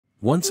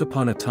Once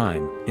upon a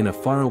time, in a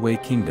faraway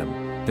kingdom,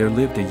 there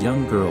lived a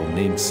young girl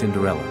named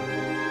Cinderella.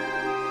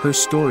 Her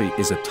story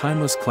is a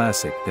timeless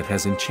classic that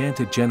has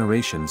enchanted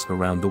generations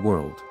around the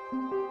world.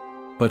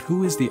 But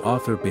who is the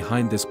author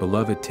behind this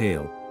beloved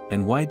tale,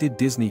 and why did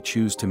Disney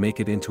choose to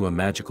make it into a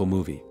magical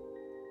movie?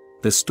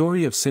 The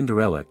story of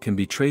Cinderella can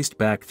be traced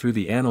back through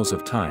the annals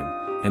of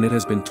time, and it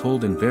has been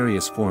told in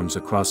various forms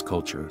across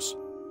cultures.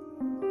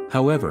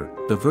 However,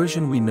 the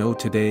version we know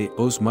today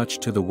owes much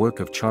to the work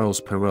of Charles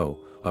Perrault,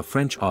 a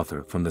French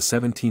author from the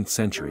 17th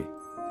century.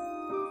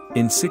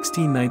 In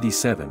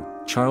 1697,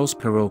 Charles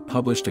Perrault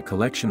published a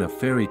collection of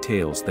fairy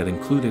tales that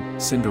included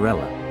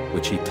Cinderella,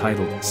 which he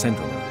titled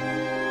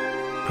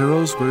Cinderella.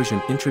 Perrault's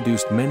version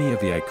introduced many of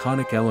the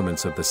iconic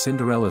elements of the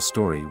Cinderella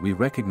story we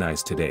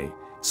recognize today,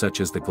 such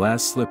as the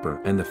glass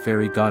slipper and the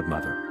fairy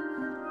godmother.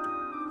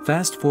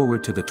 Fast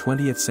forward to the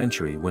 20th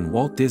century when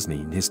Walt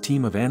Disney and his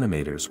team of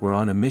animators were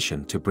on a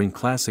mission to bring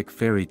classic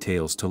fairy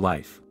tales to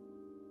life.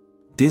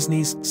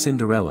 Disney's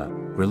Cinderella,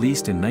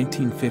 released in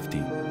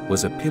 1950,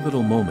 was a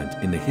pivotal moment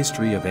in the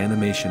history of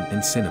animation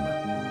and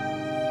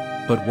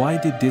cinema. But why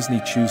did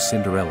Disney choose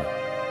Cinderella?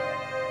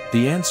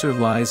 The answer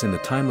lies in the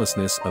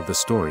timelessness of the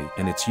story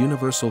and its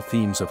universal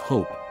themes of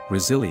hope,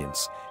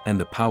 resilience, and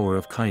the power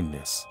of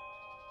kindness.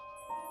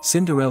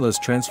 Cinderella's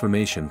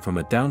transformation from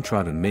a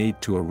downtrodden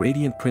maid to a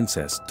radiant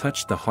princess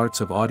touched the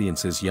hearts of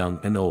audiences young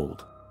and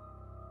old.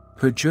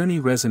 Her journey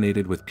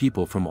resonated with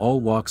people from all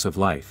walks of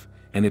life,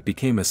 and it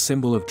became a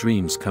symbol of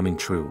dreams coming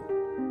true.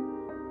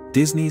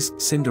 Disney's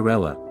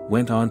Cinderella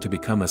went on to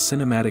become a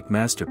cinematic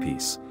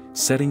masterpiece,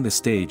 setting the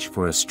stage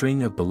for a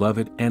string of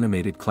beloved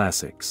animated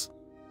classics.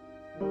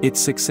 Its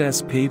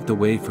success paved the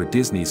way for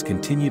Disney's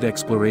continued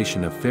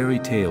exploration of fairy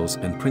tales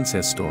and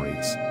princess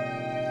stories.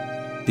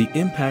 The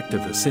impact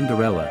of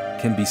Cinderella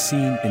can be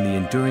seen in the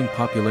enduring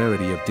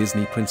popularity of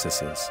Disney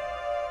princesses.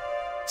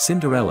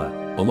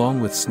 Cinderella, along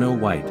with Snow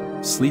White,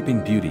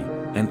 Sleeping Beauty,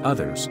 and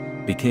others,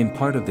 became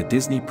part of the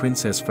Disney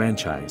Princess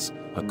franchise,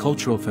 a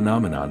cultural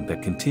phenomenon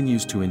that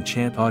continues to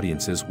enchant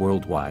audiences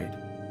worldwide.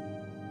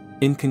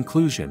 In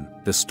conclusion,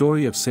 the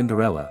story of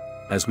Cinderella,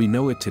 as we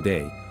know it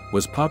today,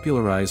 was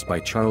popularized by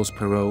Charles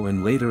Perrault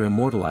and later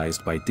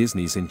immortalized by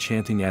Disney's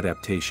enchanting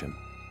adaptation.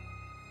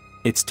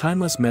 Its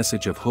timeless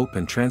message of hope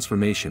and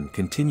transformation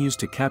continues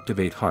to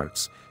captivate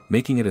hearts,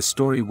 making it a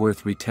story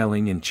worth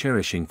retelling and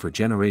cherishing for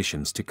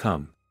generations to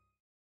come.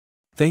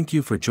 Thank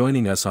you for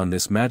joining us on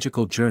this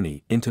magical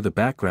journey into the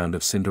background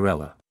of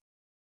Cinderella.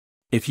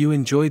 If you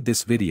enjoyed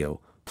this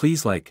video,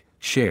 please like,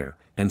 share,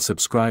 and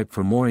subscribe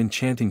for more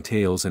enchanting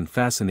tales and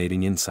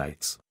fascinating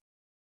insights.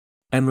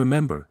 And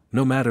remember,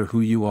 no matter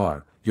who you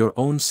are, your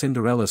own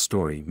Cinderella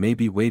story may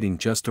be waiting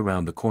just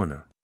around the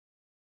corner.